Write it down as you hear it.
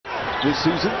this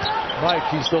season. Mike,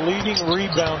 he's the leading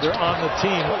rebounder on the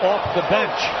team off the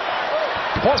bench.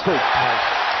 Horford.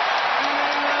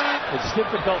 It's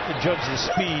difficult to judge the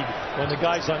speed when the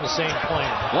guy's on the same plane.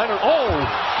 Leonard,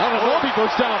 Anunoby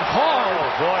goes down hard.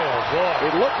 Oh boy.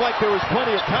 It looked like there was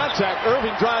plenty of contact.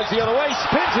 Irving drives the other way,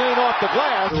 spins it in off the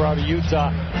glass. Out of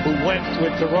Utah, who went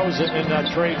with DeRozan in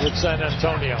that trade with San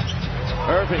Antonio.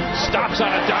 Irving stops on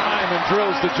a dime and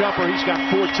drills the jumper. He's got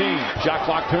 14. Shot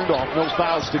clock turned off. No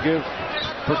fouls to give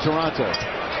for Toronto.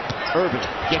 Irving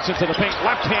gets into the paint.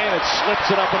 Left hand and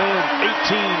slips it up and in.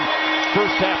 18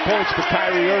 first half points for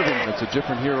Kyrie Irving. It's a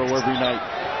different hero every night.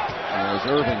 As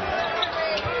Irving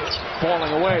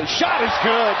falling away. Shot is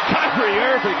good. Kyrie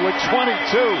Irving with 22.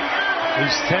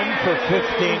 He's 10 for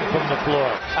 15 from the floor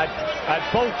at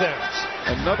both ends.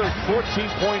 Another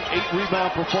 14.8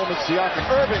 rebound performance. Siakam.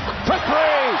 Irving for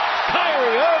three.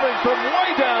 Kyrie Irving from way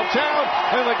downtown,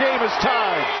 and the game is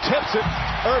tied. Tips it.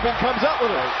 Irving comes up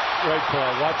with it. Great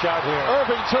play. Watch out here.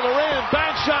 Irving to the rim.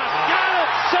 Bank shot. Got it.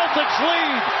 Celtics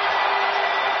lead.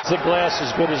 The glass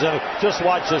as good as any. Just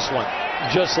watch this one.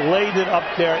 Just laid it up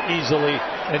there easily,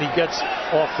 and he gets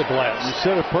off the glass. You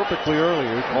said it perfectly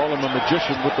earlier. Call him a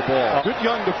magician with the ball. Good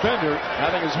young defender,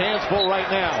 having his hands full right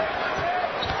now.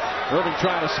 Irving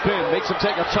trying to spin, makes him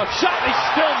take a tough shot. He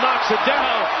still knocks it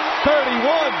down.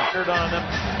 31. On him,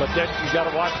 but then you got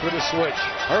to watch for the switch.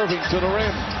 Irving to the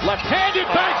rim, left-handed,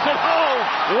 banks it home.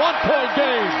 1 point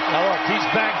game. Now look, he's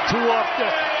banked two off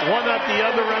one at the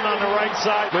other end on the right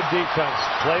side. Good defense.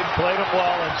 Played him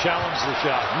well and challenged the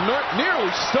shot. Nearly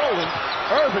stolen.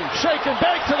 Irving shaking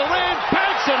back to the rim,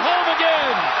 banks it home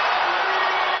again.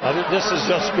 This is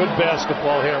just good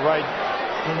basketball here, right?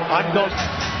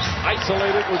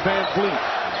 Isolated with Van Vliet.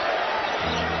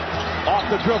 Off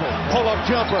the dribble, pull-up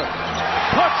jumper.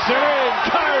 Puts it in.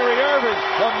 Kyrie Irving,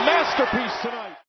 a masterpiece tonight.